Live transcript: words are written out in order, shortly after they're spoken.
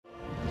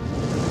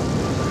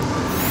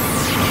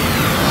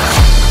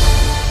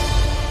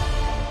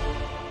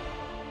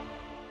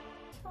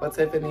What's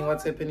happening?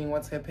 What's happening?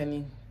 What's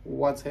happening?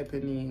 What's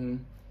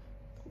happening?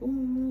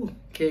 Ooh.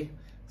 Okay.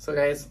 So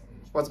guys,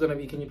 what's gonna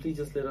be? Can you please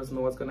just let us know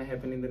what's gonna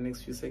happen in the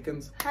next few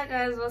seconds? Hi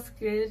guys, what's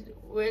good?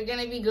 We're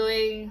gonna be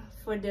going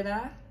for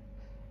dinner.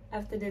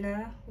 After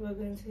dinner, we're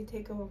going to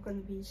take a walk on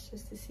the beach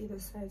just to see the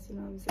sights, you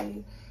know what I'm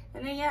saying?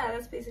 And then yeah,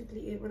 that's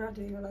basically it. We're not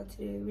doing a lot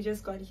today. We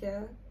just got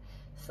here.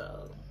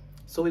 So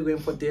we're going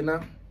for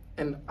dinner,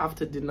 and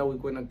after dinner we're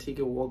gonna take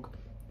a walk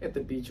at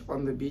the beach,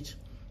 on the beach.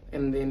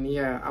 And then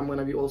yeah, I'm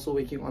gonna be also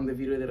working on the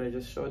video that I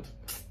just shot.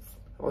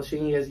 I was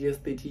showing you guys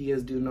yesterday. You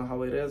guys do know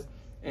how it is.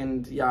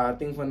 And yeah, I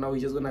think for now we're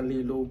just gonna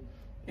lay low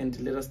and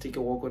let us take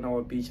a walk on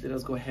our beach. Let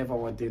us go have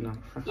our dinner.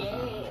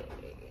 yeah.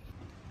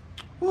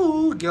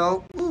 Ooh,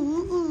 girl. Ooh,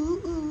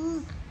 ooh,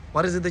 ooh.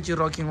 What is it that you're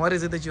rocking? What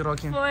is it that you're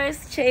rocking?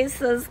 Forest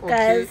chasers,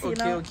 guys.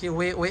 Okay.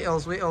 Where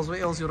else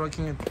you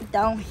rocking it?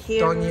 Down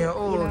here. Down here.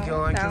 Oh, you know,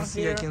 girl, I can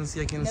see. here. I can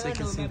see. I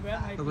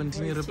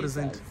continue to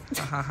represent.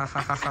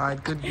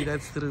 It could be.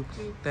 That's true.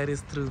 That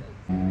is true.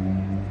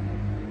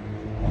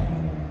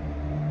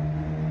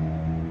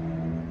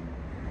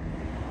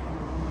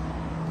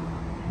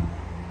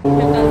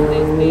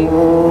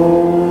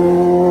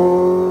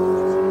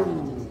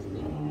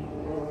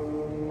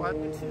 What?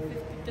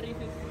 253.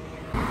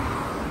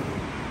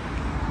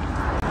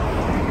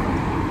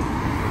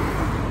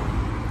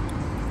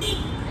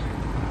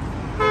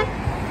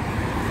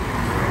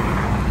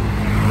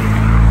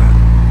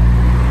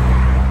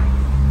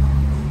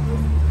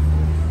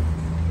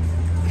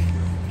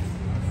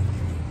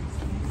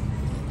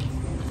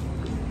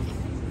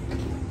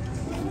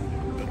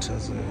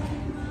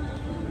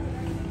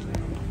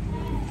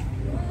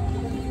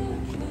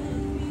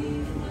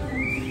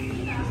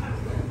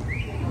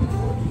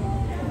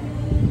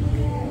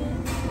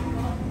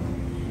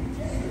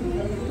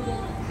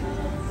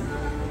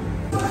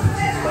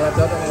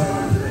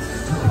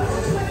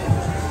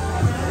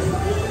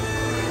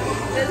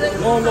 There's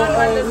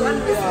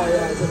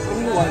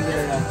only one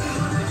there. I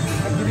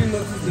didn't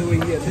notice they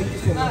were here. Thank you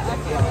so much.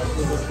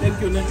 Thank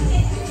you, Nick.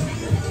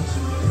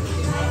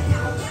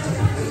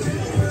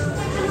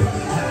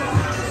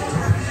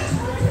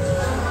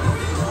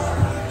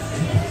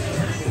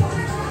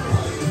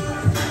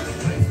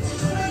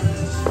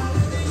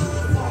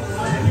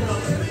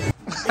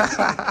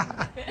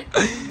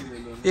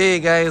 Hey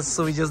guys,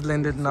 so we just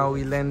landed now.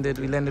 We landed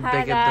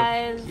back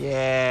at the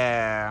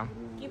yeah.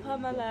 Keep her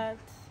malad.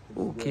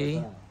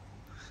 Okay.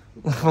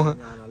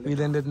 We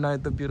landed now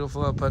at the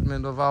beautiful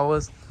apartment of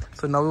ours.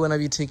 So now we're gonna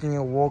be taking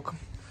a walk,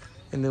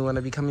 and then we're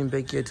gonna be coming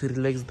back here to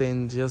relax there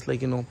and just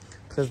like, you know,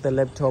 press the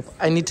laptop.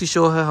 I need to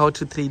show her how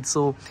to trade.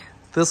 So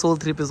this whole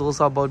trip is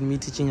also about me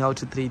teaching how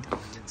to trade.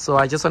 So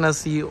I just wanna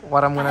see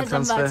what I'm gonna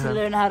transfer her. I'm about to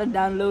learn how to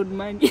download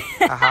money.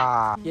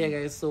 Yeah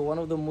guys, so one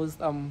of the most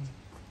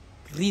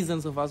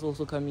reasons of us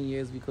also coming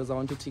here is because I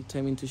want to take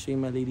time into showing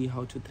my lady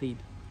how to trade.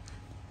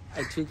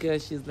 I took her,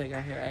 she's like,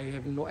 I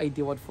have no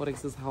idea what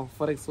Forex is, how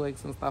Forex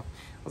works and stuff.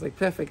 I was like,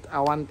 perfect,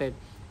 I want that.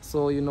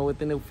 So, you know,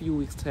 within a few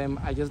weeks time,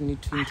 I just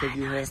need to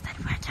interview her. That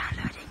we're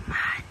downloading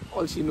money.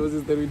 All she knows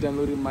is that we're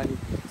downloading money.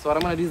 So what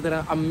I'm going to do is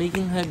that I'm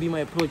making her be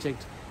my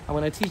project. I'm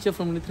going to teach her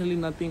from literally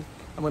nothing.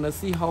 I'm going to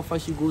see how far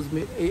she goes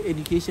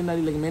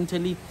educationally, like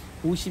mentally,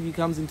 who she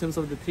becomes in terms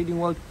of the trading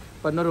world.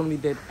 But not only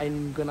that,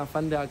 I'm going to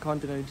fund the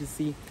account and I need to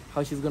see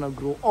how she's going to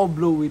grow or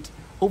blow it.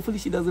 Hopefully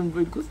she doesn't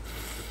blow it because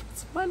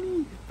it's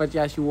funny. But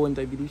yeah, she won't.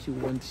 I believe she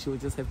won't. She'll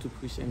just have to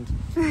push. And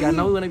yeah,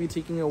 now we're going to be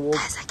taking a walk.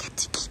 Guys, I get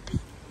to keep it.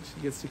 She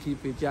gets to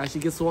keep it. Yeah, she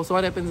gets. So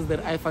what happens is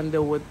that I fund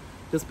her with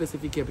the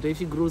specific capital. If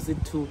she grows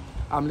it to,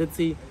 let's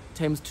say,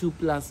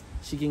 ×2+,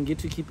 she can get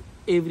to keep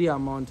every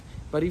amount.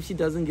 But if she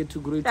doesn't get to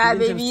grow it,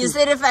 baby, you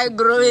said if I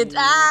grow it,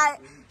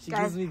 she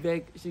gives me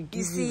back. She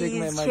gives me back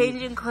my he's money.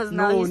 changing because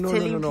now he's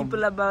telling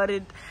people about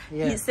it.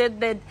 Yeah. He said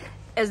that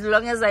as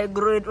long as I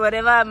grow it,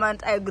 whatever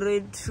amount I grow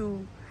it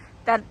to,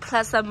 that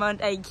plus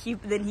amount I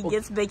keep, then he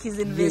gets back his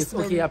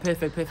investment. Yes, okay, yeah,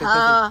 perfect.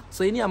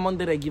 So any amount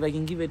that I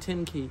can give her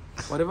 10K.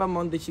 Whatever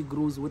amount that she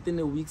grows, within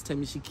a week's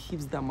time, she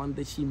keeps the amount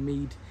that she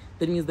made.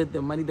 That means that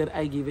the money that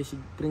I gave her, she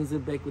brings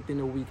it back within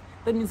a week.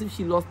 That means if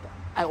she lost,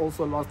 I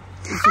also lost.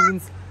 Which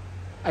means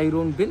I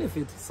don't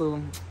benefit.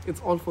 So it's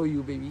all for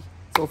you, baby.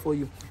 It's all for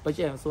you. But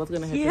yeah, so what's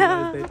gonna happen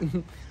now is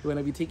that we're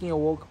gonna be taking a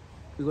walk.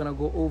 We're gonna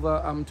go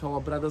over to our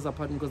brother's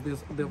apartment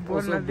because they've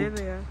also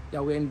booked.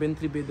 Yeah, we're in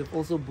Bantry, but they've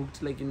also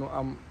booked, like, you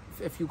know,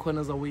 a few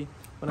corners away.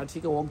 We're gonna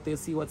take a walk there,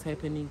 see what's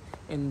happening,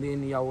 and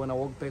then yeah, we're gonna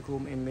walk back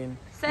home and then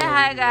say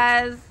hi,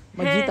 guys.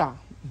 Magita.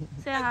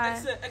 Say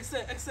hi.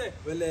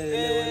 Well,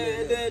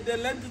 the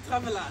land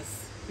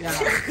travelers. Yeah.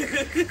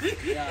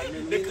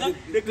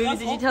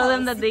 Did you tell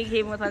them that they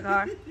came with a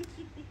car?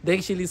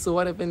 Actually, so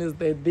what happened is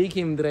that they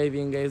came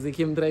driving, guys. They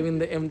came driving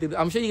the empty.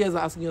 I'm sure you guys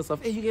are asking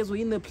yourself, hey, you guys were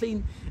in the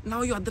plane.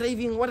 Now you are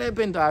driving. What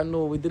happened?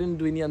 No, we didn't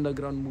do any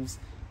underground moves.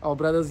 Our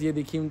brothers here,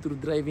 they came through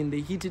driving. They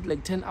hit it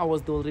like 10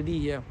 hours. They're already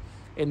here.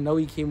 And now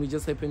we came. We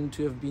just happened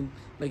to have been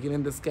like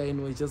in the sky.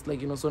 And we're just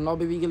like, you know. So now,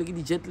 baby, look at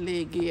the jet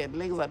lag.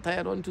 Legs are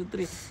tired. 1, 2,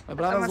 3. My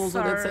brothers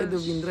also that side,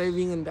 they've been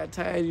driving and they're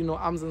tired, you know,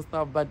 arms and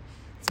stuff. But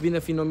It's been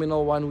a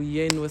phenomenal one. We're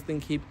here in Western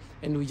Cape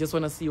and we just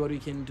want to see what we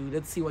can do.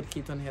 Let's see what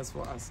Cape Town has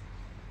for us.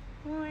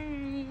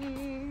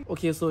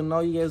 Okay, so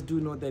now you guys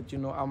do know that, you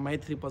know, my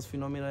trip was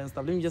phenomenal and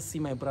stuff. Let me just see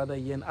my brother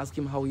here and ask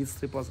him how his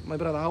trip was. My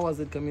brother, how was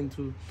it coming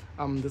to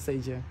this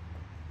age here?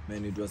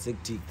 Man, it was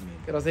hectic, man.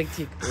 It was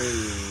hectic.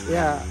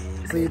 Yeah.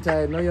 So you're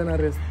tired. Now you're on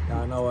a rest.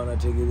 Yeah, now I wanna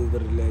take it with the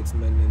relax,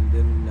 man, and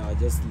then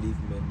just sleep,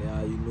 man.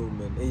 Yeah, you know,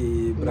 man.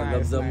 Hey,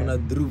 brother, I'm gonna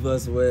groove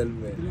as well,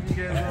 man.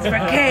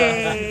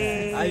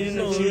 Okay. You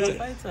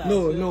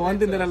know, no. One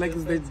thing that I like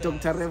is that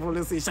Dr. Rev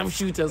always say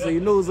sharpshooter. So you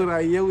know,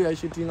 Zara, here we are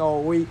shooting our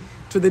way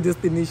to the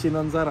destination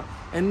on Zara.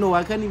 And no,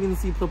 I can't even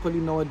see properly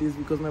nowadays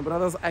because my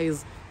brother's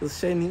eyes is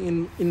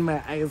shining in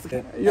my eyes.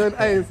 Your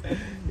eyes.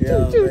 Yeah,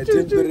 my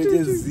temperature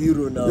is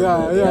 0 now.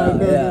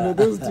 No,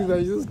 those two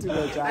are just too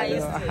much.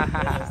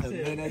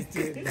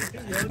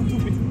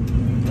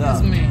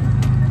 That's me.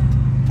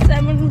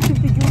 Simon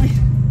Mothupi.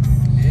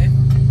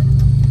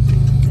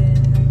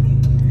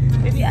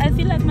 Maybe I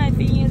feel like my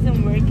thing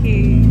isn't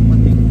working.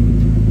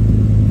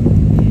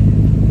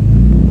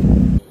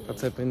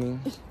 What's happening?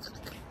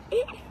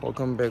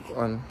 Welcome back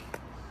on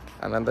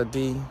another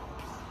day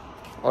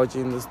out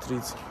in the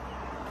streets.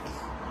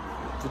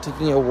 We're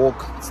taking a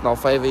walk. It's now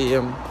 5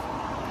 a.m.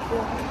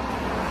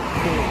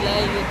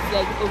 It's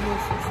like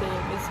almost 6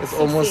 a.m. It's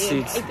almost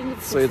 6. I think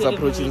it's 6 so it's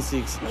approaching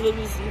 6. Let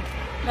me see.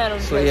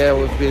 So yeah,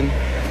 we've been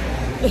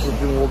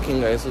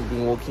walking, guys. We've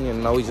been walking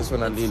and now we just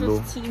wanna lay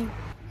low.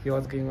 Yeah,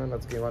 what's going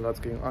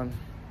on?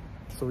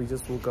 So we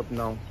just woke up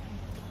now.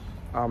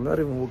 Not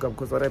even woke up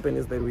because what happened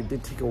is that we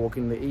did take a walk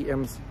in the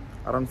AMs.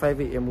 Around 5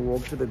 a.m. we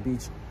walked to the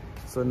beach.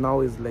 So now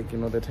is like, you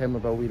know, the time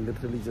about we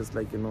literally just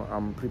like, you know,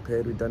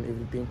 prepared, we've done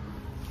everything.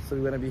 So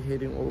we're gonna be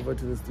heading over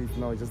to the streets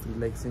now, just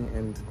relaxing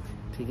and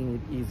taking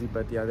it easy.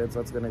 But yeah, that's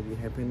what's gonna be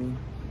happening.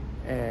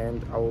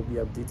 And I will be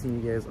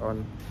updating you guys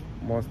on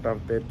more stuff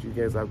that you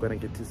guys are gonna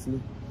get to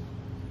see.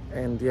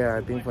 And yeah,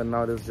 I think for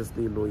now let's just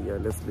lay low. Yeah,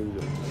 let's lay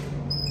low.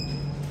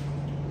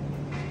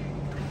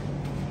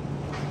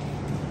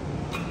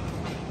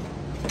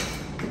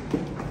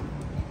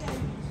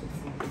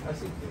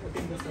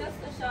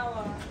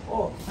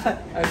 Oh,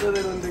 I saw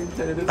that on the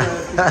internet.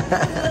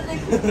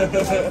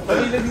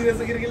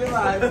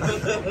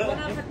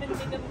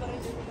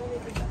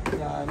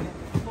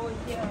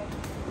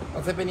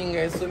 What's happening,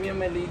 guys? So me and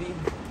my lady,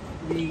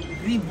 we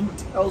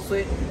rebooked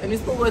elsewhere and we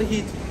still got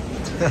hit.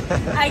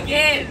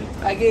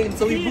 Again.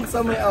 So we booked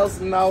somewhere else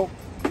now.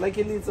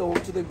 Luckily it's a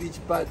walk to the beach,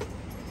 but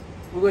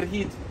we got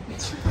hit.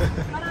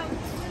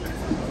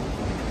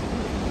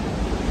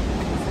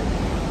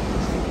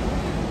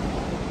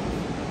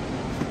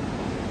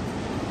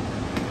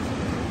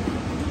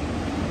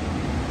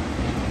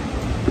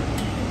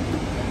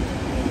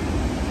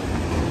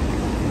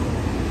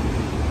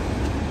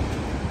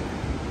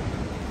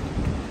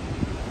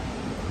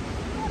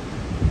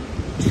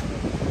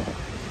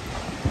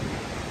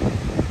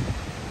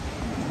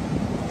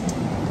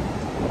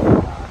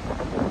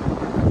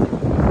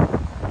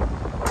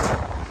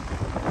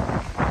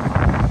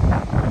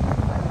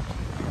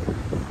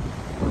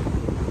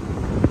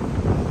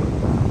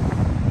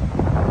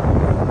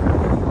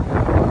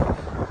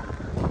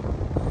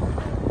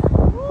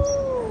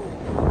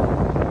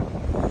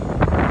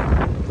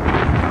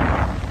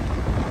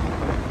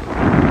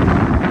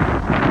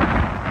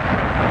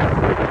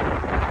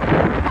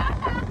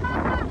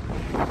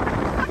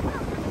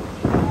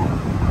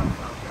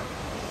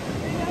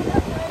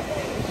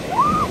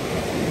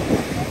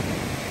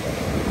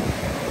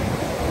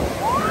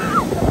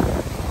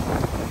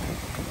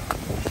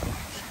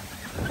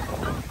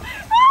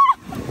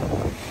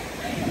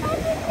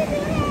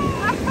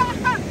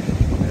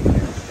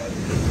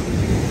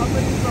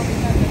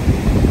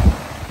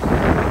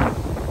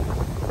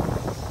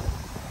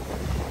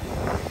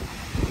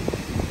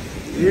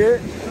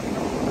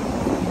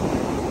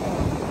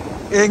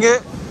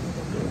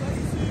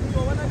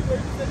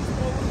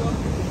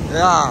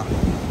 Yeah.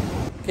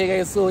 Okay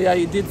guys, so yeah,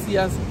 you did see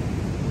us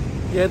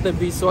here at the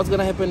beach. So what's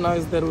gonna happen now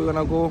is that we're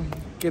gonna go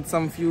get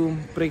some few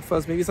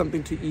breakfast, maybe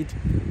something to eat,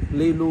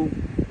 lay low,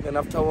 and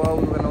after a while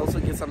we're gonna also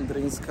get some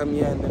drinks, come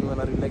here, and then we're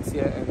gonna relax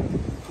here and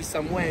be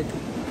somewhere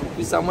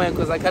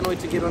because I can't wait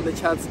to get on the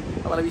charts.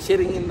 I'm gonna be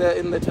sharing in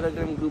the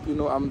Telegram group, you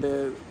know,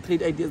 the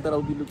trade ideas that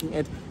I'll be looking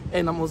at,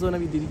 and I'm also gonna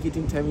be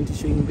dedicating time into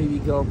showing baby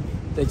girl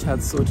the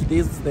charts. So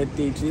today's that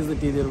day. Today's the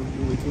day that we'll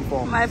be waiting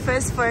for. My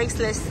first forex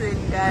lesson,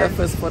 guys. My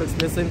first forex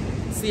lesson.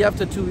 See you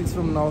after 2 weeks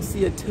from now.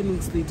 See you 10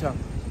 weeks later.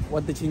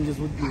 What the changes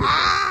would be.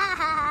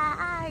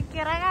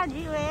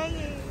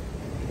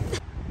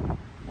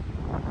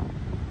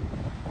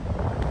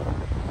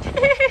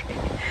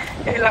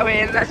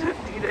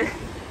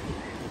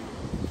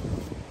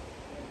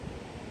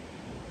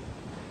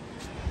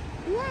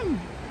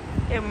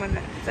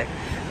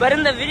 But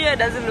in the video it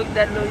doesn't look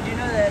that low. Do you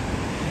know that?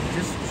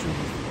 Just show me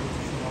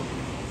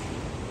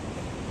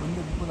when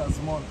the people are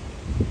small.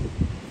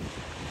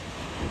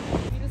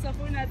 You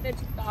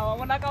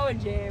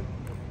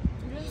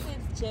don't say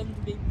it's jammed,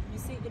 baby. You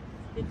say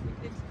it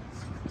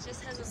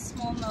just has a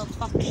small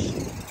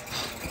malfunction.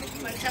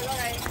 But hello,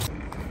 guys.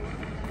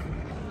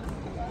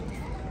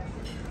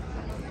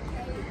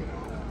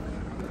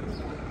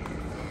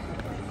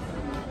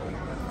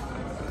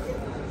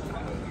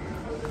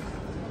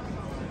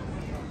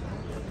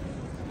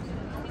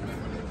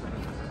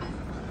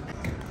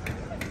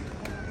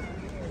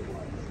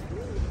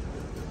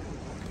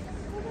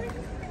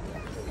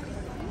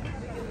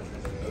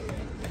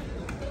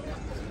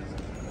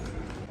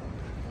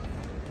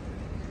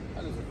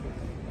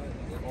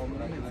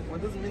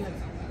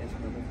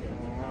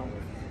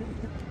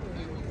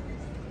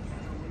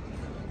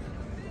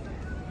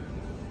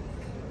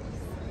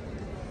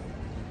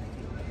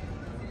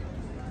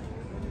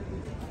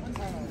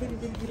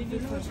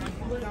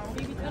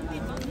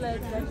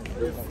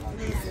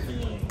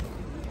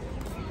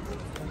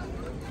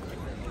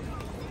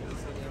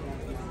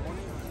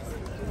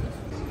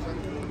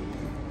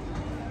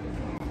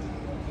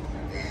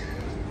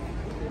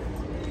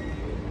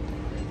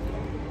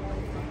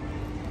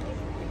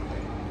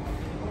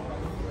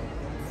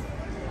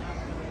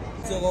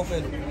 So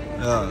often.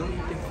 Yeah.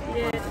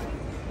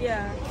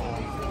 Yeah.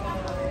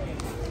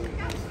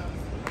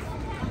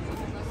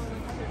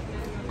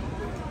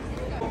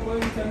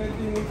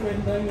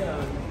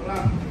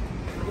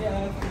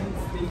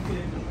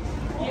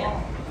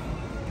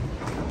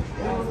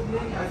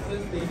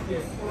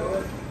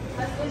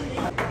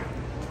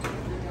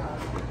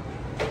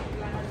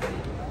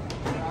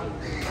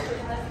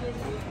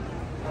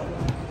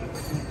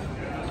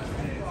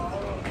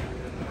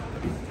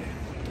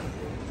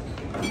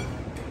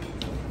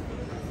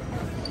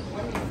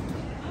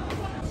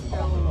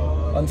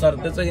 Ansar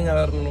that's again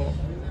I don't know.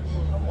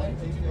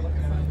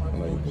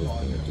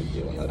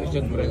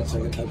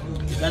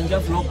 Kan dia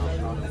vlog.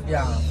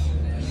 Ya.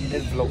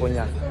 Ini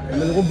vlognya.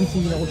 Lalu aku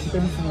bikin aku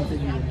cerita di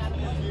sini.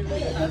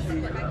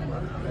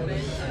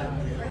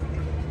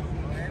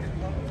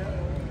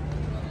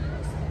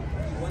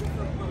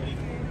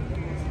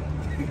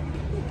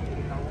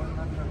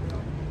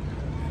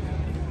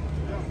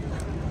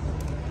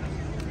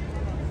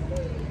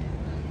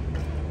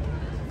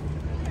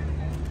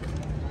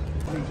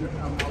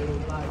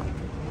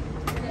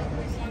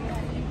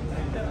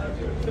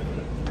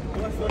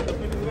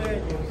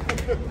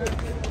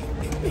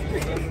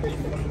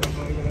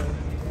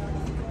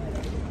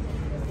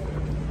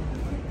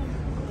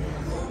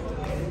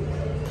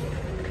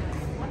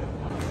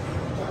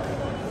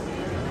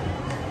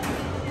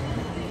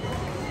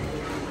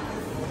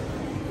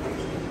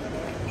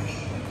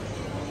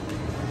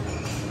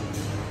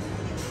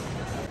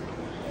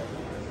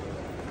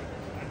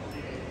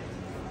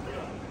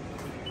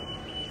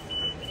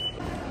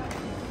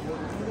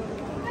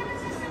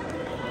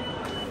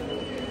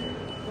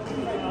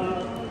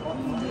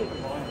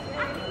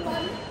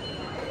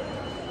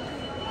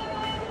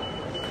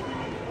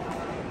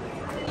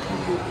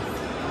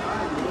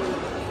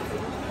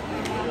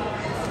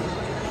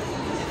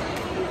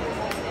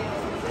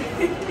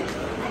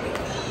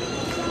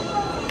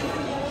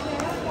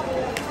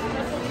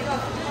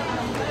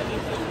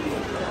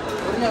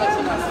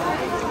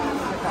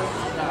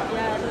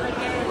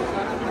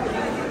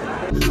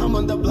 I'm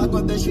on the block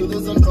with the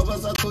shooters and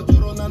rovers. I told you,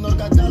 Rona, no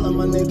Gadala,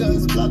 my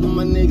niggas. Block on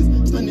my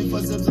niggas. 24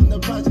 sips in the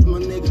project, my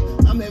nigga.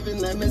 I'm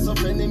having nightmares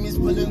of enemies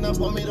pulling up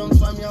on me. Don't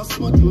try me, I'll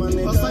smoke you, my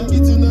nigga. My son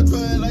gets in the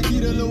toilet, like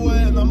eat it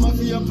away. And I'm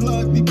mafia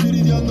plug, the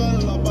kitty, the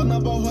annual. I'm on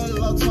about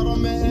hell, I'll try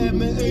on me,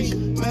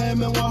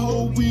 man,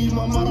 wahoo, weed,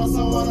 my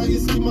marasawara, you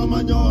see my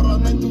manora.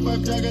 9 to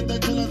 5 jacket,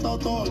 that chill at all.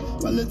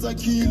 But let's a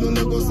kilo,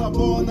 Lego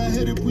Sabon. I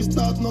hear it, we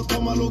start, not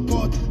come a low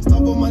god.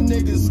 Stop on my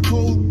niggas,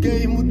 cold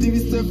game, Mothupi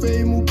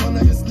Sefe, Mupana,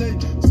 his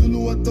slave.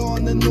 Zulu at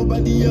dawn and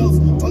nobody else.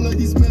 All of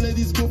these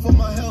melodies go for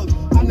my health.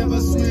 I never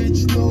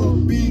switch, no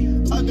beat.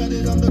 I got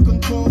it under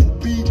control,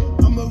 beat.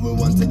 I'm a real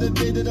one to the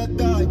day that I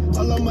die.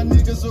 All of my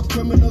niggas are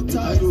criminal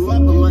ties. I grew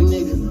up with my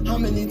nigga. How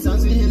many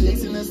times we hit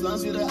licks in this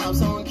lines with the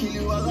ops? I won't kill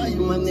you, I like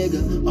you, my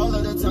nigga. All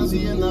of the times we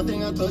hear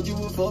nothing, I thought you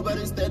would fall, but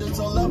instead it's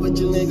all up with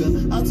you,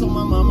 nigga. I told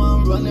my mama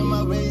I'm running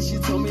my race. She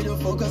told me to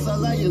focus, I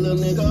like you, little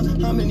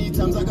nigga. How many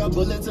times I got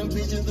bullets and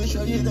pigeons to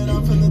show you that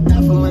I'm finna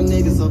die for my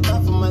niggas, so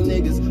die for my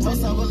niggas.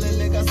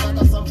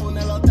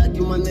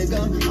 My nigga,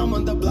 I'm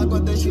on the block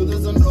with the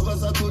shooters and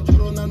rovers. I told you,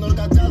 Rona, no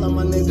Gadala,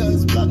 my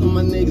niggas. Block on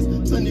my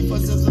niggas. 24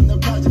 sips in the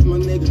project, my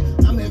nigga.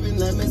 I'm having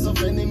nightmares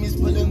of enemies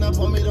pulling up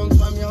on me. Don't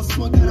try me, I'll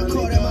smoke you, my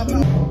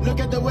nigga.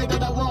 Look at the way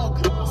that I walk.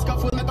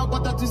 Scaffold like a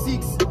quarter to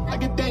 6. I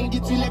get dang,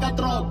 get you like a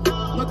drug.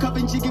 No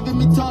cupping, she giving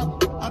me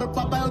talk. I don't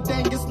pop out,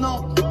 dang, it's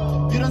not.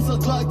 You don't sell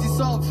drugs, it's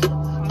off.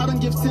 I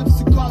don't give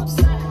tips to cops.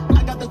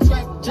 I got the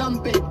track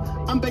jumping.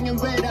 I'm banging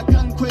red, I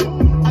can't quit.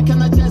 I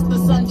can adjust the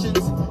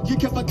sanctions. You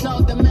kept a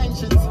cloud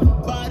dimensions.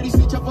 Body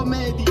switch up for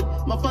Medi.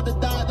 My father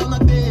died on a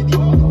daddy.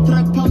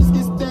 Trap pumps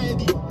get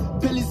steady.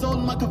 Pelly's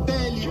own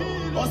Machiavelli.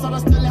 Osara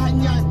stele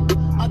hanyan.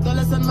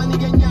 Adolescent money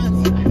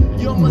ganyan.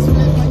 You must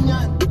live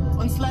hanyan.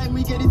 On slime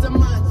we get it a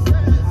man.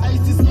 I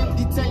used to skip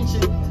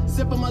detention.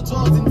 Sip on my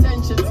drawers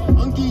intentions.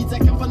 On geeds I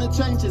came from the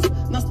trenches.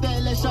 Now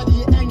style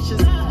shoddy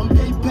anxious. On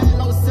PayPal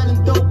I was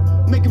selling dope.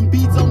 Making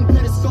beats on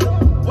Periscope.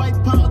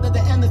 White powder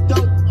the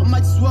antidote. I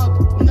might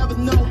swap, never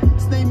know.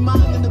 Snake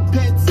mine in the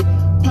pits.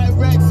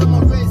 Pyrex on my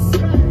wrist.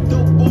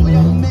 Dope boy,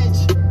 I'm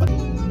Mitch.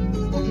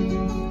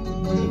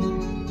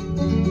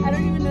 I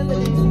don't even know the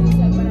lyrics to this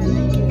song, but I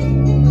like it.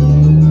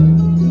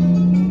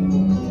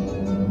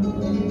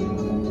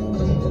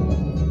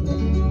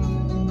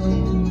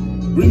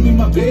 Bring me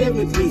my bed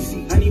with me.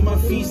 I need my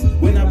feast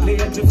when I play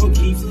at for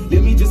keeps.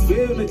 Let me just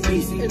feel at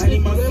least. I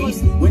need my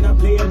feast when I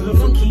play at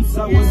for keeps.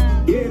 I was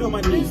dead on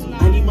my knees.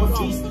 I need my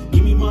feast.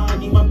 Give me my I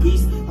need my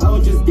peace. I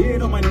was just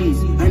dead on my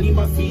knees. I need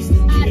my feast.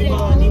 I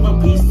need my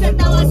peace. That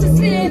was a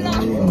sailor.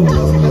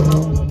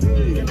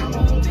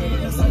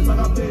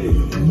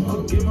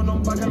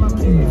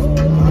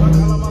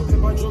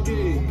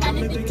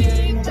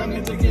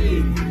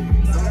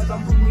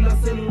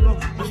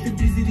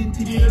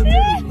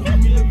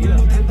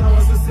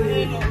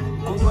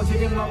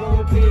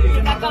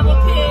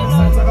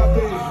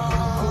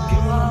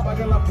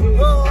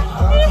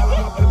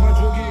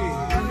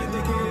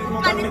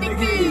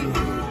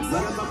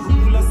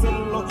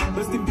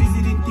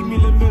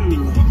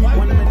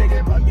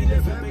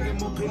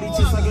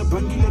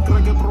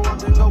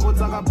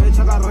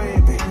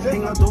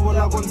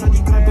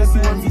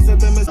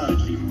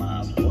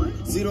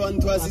 Zero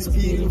and twice is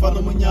speeding for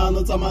the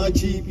Munyano, Tamala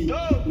cheapy.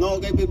 No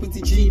guy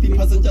putty cheapy,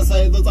 passenger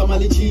side,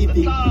 Tamali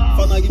cheapy.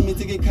 Fana give me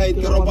take a kite,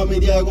 Garopa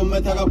media, I go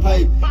metaga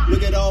pipe.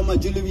 Look at all my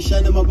jewelry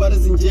shining, my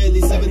brothers in jail,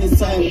 7 is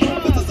time.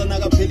 But as a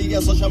naga peli, I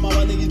saw Shama,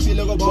 niggas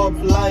feel like a pop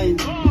line.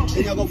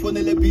 Then I go for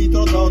the beat,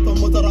 or out on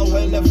motor, I'll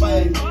well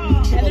fine.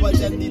 Over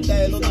Jenny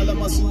Tile, on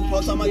Alamasu,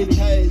 or Tamali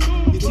Tile.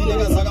 It's like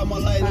a Saga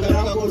Malay,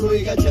 Garaga,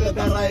 Ruiga,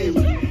 Chelata Rime.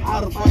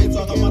 Our fights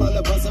are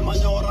Gamara,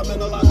 Pasamana, or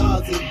Amenola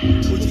Gazi.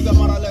 Ujiga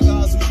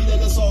Maralagas, Uji,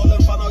 the soul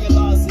and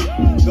Panagalasi.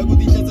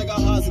 Bagudi Tega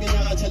Has,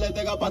 Ganaga,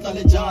 Cheletega,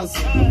 Patale Jazz.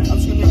 I'm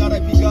screaming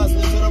at Pigas,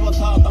 the Zeraba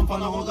Tat and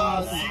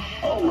Panagogas.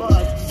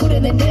 Put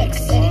in the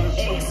next,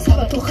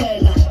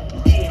 Sabatujela,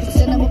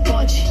 Senamo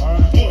Poch,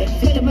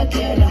 Vita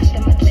Matera,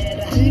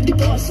 Di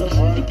Poso,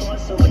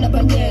 Una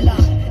Bagnela,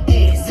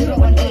 018,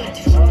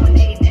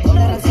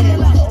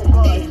 Bonarazela,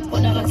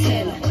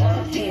 Bonarazela,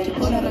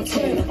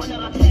 Bonarazela,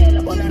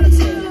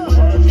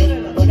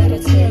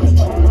 Bonarazela,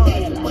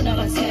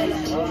 Bonarazela,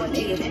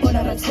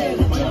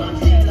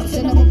 Bonarazela,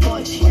 Senamo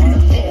Poch,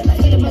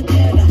 Vita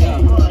Matera.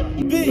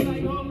 B,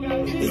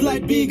 it's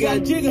like B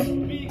got jigger.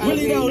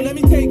 Really though, let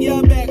me take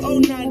y'all back.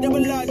 09,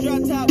 double R,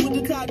 drop top with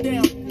the top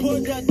down.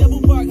 Pulled up,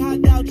 double park,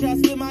 hot out, try to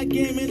split my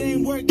game, it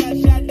ain't work, got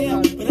shot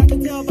down. But I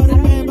can tell by the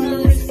man, by the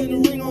wrist and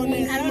the ring on that,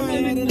 she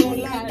might had it on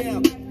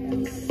lockdown.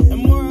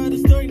 And more of the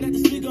story, not to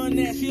speak on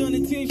that. She on the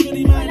team,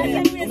 shorty mind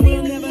that. And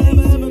we'll never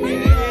ever ever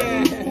make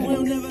love.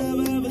 We'll never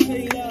ever ever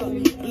say love,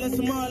 unless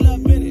I'm all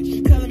up in it.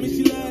 She telling me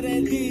she love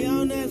that D, I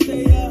don't know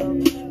say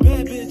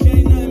bad bitch,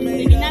 ain't nothing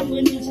made up.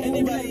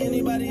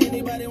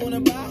 Anybody wanna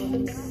buy?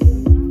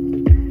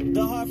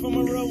 The heart from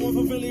a real one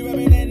from Philly,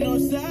 rapping that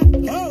north side.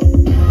 Oh,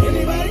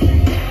 anybody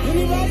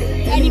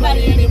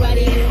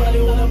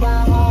wanna buy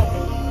a heart?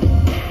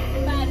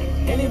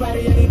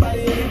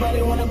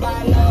 Anybody wanna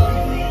buy love?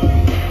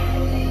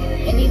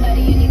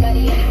 Anybody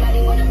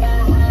wanna buy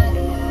a heart?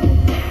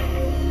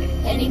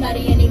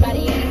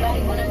 Anybody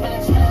wanna buy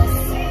trust?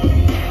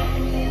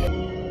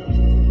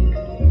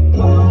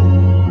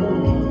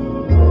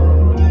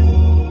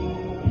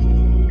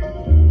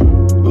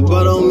 My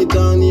brother on me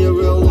down, he a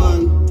real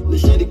one. The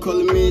shady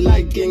calling me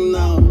like king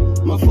now.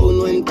 My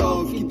phone went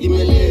off, keep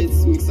me late.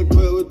 Mix a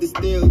queer with the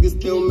steel, get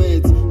skill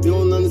mates. They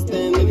don't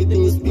understand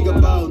everything you speak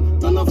about.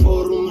 Run a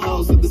 4-room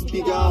house with the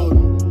speaker out.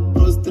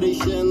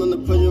 Prostration on the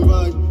Persian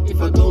rug.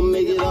 If I don't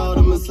make it out,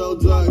 I'ma sell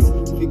drugs.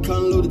 If you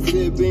can't load the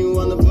clip, ain't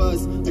one of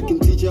us. I can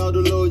teach you how to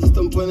load, just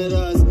don't point at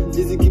us.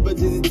 Dizzy keep a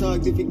dizzy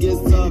talk if it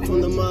gets tough.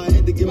 From the mind,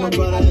 had to get my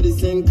brother at the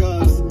same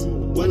cuffs.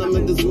 When I'm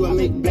at the zoo, I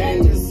make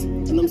bangers.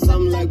 And I'm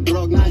something like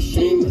Brock, not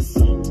shameless. I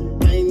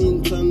ain't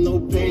even turn no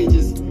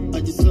pages.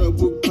 I just saw a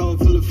book cover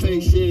full of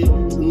fake shit.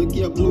 The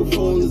Nokia blue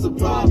phone is a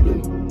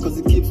problem, cause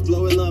it keeps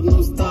blowing up,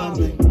 no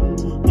stopping.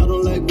 I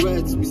don't like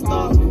rats, we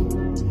starving.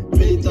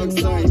 Play dark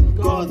side,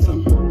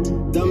 Gotham.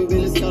 Dumb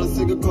Billy's got a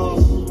cigar call.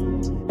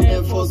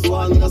 Air Force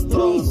One, nigga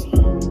straws.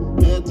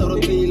 Air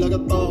Dorothy like a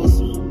toss.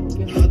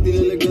 Hati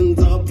lele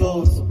ganta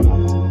applause.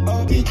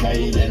 DJ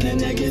lene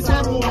negi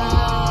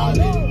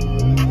saruhali.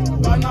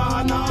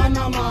 Banana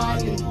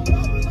anamali.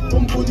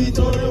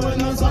 Umpuditore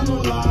wena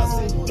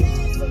sanulasi.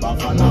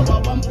 Bafana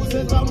baba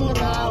mpuse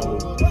tamorao.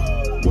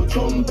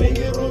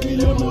 Muchompenge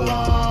robile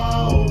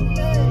mulao.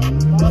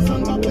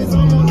 Basanga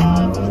pesa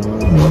mulao.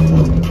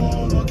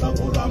 Olo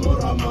tapura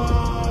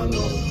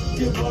muramano.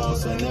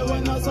 Kibose ne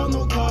wena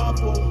sanu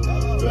kapo.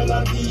 Vela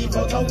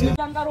diva kauti.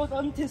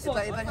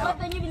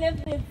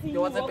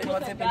 What's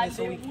happening?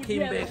 So we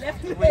came back,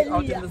 we went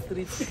out in the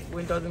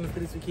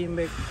streets, we came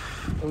back,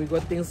 and we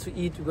got things to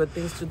eat, we got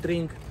things to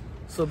drink.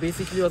 So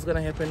basically what's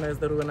gonna happen is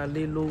that we're gonna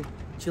lay low,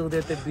 chill there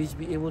at the beach,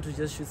 be able to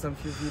just shoot some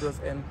few videos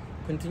and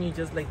continue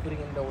just like putting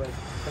in the work.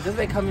 But just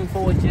like coming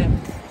forward here,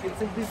 you can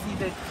simply see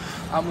that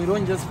we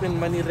don't just spend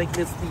money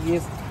recklessly.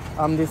 Yes,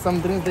 there's some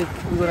drinks that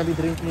we're gonna be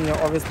drinking here.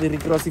 Obviously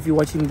Rick Ross, if you're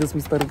watching this,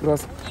 Mr. Rick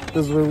Ross,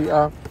 this is where we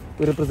are.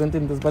 We're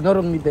representing this, but not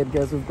only that,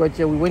 guys. We've got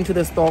here. We went to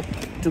the store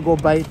to go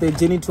buy the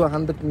journey to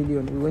 100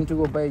 million. We went to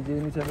go buy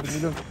journey to 100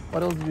 million.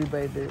 What else did we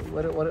buy there?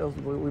 What else?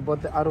 We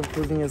bought the Art of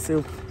Closing a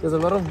Sale. There's a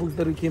lot of books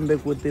that we came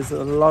back with. There's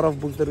a lot of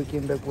books that we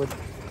came back with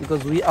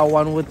because we are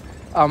one with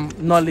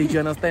knowledge. You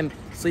understand?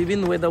 So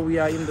even whether we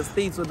are in the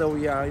States, whether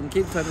we are in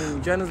Cape Town,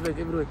 in Johannesburg,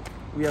 everywhere,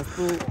 we are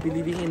still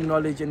believing in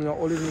knowledge, and we are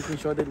always making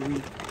sure that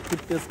we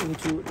put this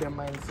into their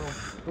mind. So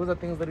those are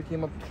things that we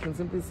came up. You can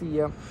simply see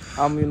here,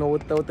 you know,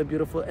 with the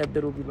beautiful app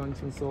that we'll be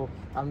launching. So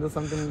that's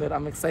something that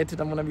I'm excited.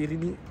 I'm gonna be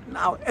reading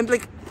now and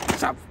like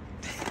sharp.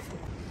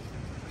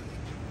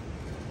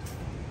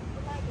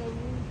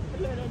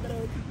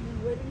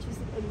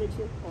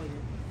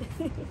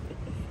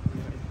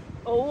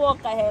 Oh,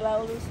 kahela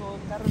also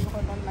karon ko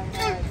lang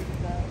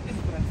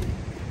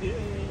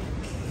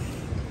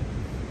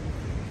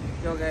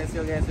Yo guys,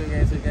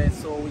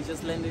 so we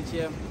just landed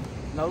here.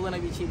 Now we're gonna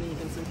be chilling. You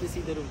can simply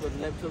see that we've got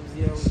laptops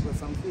here, we've got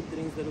some food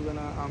drinks that we're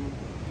gonna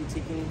be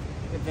taking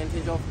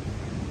advantage of.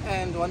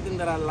 And one thing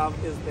that I love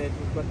is that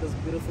we've got this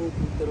beautiful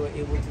booth that we're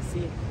able to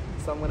see.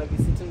 So I'm gonna be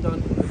sitting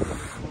down.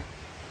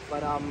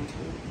 But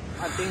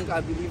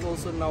I believe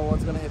also now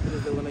what's gonna happen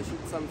is they're gonna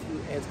shoot some few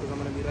ads because I'm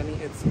gonna be running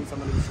ads soon, so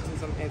I'm gonna be shooting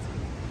some ads.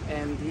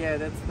 And yeah,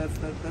 that's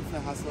the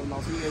hustle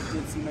now. So you guys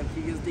did see my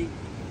previous day.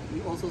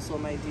 We also saw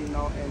my day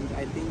now, and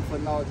I think for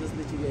now, just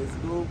let you guys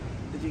go,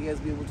 let you guys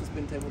be able to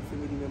spend time with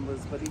family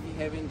members. But if you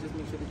haven't, just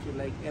make sure that you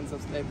like and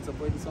subscribe.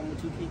 Support this on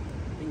Mothupi.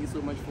 Thank you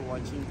so much for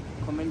watching.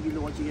 Comment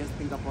below what you guys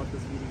think about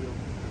this video.